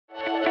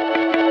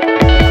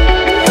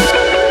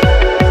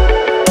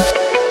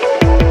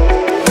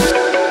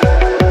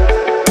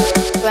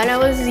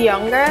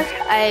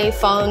I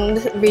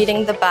found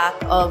reading the back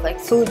of like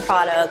food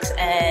products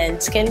and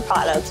skin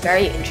products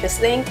very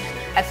interesting.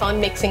 I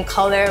found mixing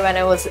color when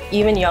I was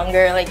even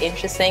younger like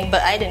interesting,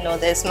 but I didn't know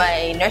this.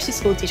 My nursery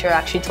school teacher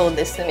actually told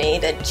this to me,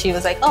 that she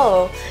was like,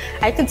 oh,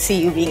 I could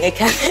see you being a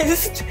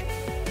chemist.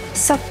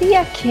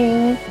 Sophia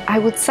King, I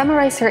would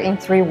summarize her in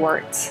 3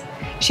 words.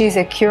 She is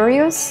a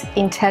curious,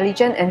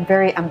 intelligent, and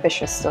very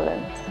ambitious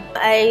student.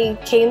 I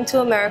came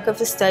to America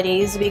for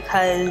studies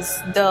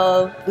because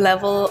the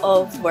level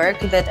of work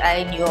that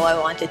I knew I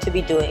wanted to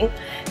be doing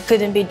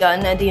couldn't be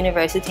done at the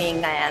university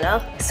in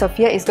Guyana.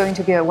 Sophia is going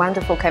to be a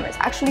wonderful chemist.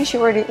 Actually, she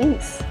already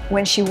is.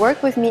 When she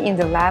worked with me in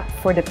the lab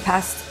for the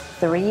past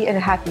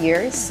 3.5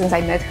 years, since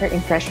I met her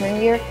in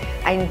freshman year,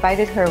 I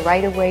invited her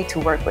right away to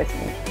work with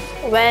me.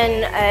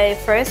 When I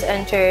first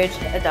entered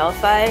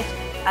Adelphi,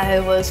 I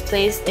was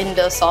placed in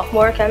the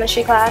sophomore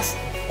chemistry class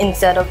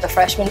instead of the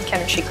freshman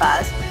chemistry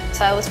class.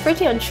 So I was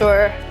pretty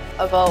unsure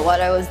about what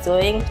I was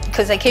doing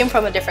because I came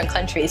from a different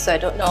country, so I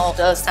don't know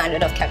the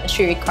standard of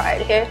chemistry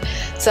required here.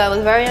 So I was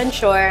very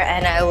unsure,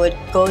 and I would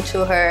go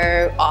to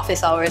her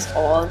office hours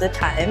all the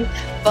time.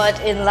 But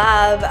in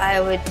lab,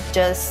 I would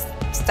just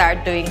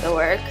start doing the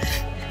work.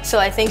 So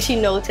I think she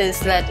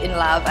noticed that in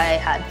lab I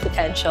had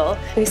potential.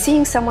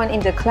 Seeing someone in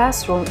the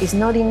classroom is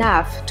not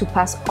enough to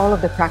pass all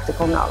of the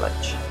practical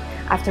knowledge.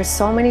 After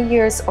so many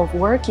years of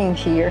working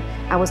here,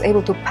 I was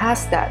able to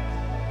pass that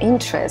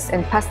interest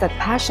and pass that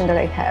passion that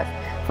I have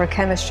for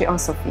chemistry on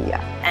Sophia.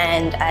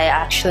 And I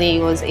actually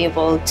was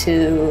able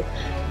to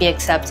be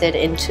accepted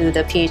into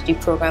the PhD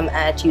program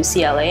at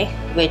UCLA,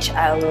 which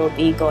I will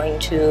be going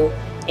to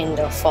in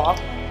the fall.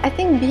 I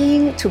think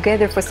being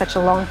together for such a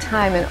long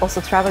time and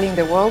also traveling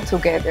the world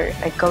together,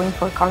 like going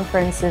for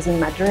conferences in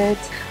Madrid,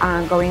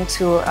 going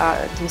to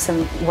do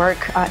some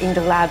work in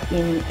the lab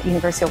in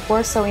University of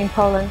Warsaw in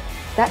Poland,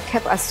 that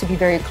kept us to be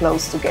very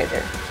close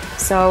together.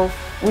 So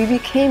we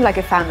became like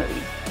a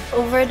family.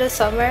 Over the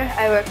summer,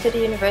 I worked at the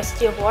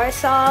University of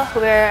Warsaw,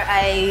 where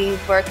I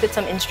worked with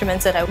some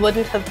instruments that I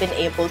wouldn't have been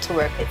able to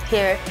work with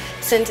here,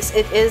 since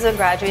it is a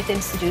graduate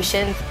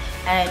institution,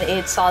 and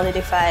it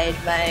solidified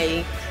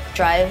my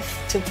drive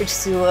to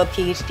pursue a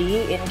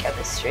PhD in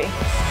chemistry.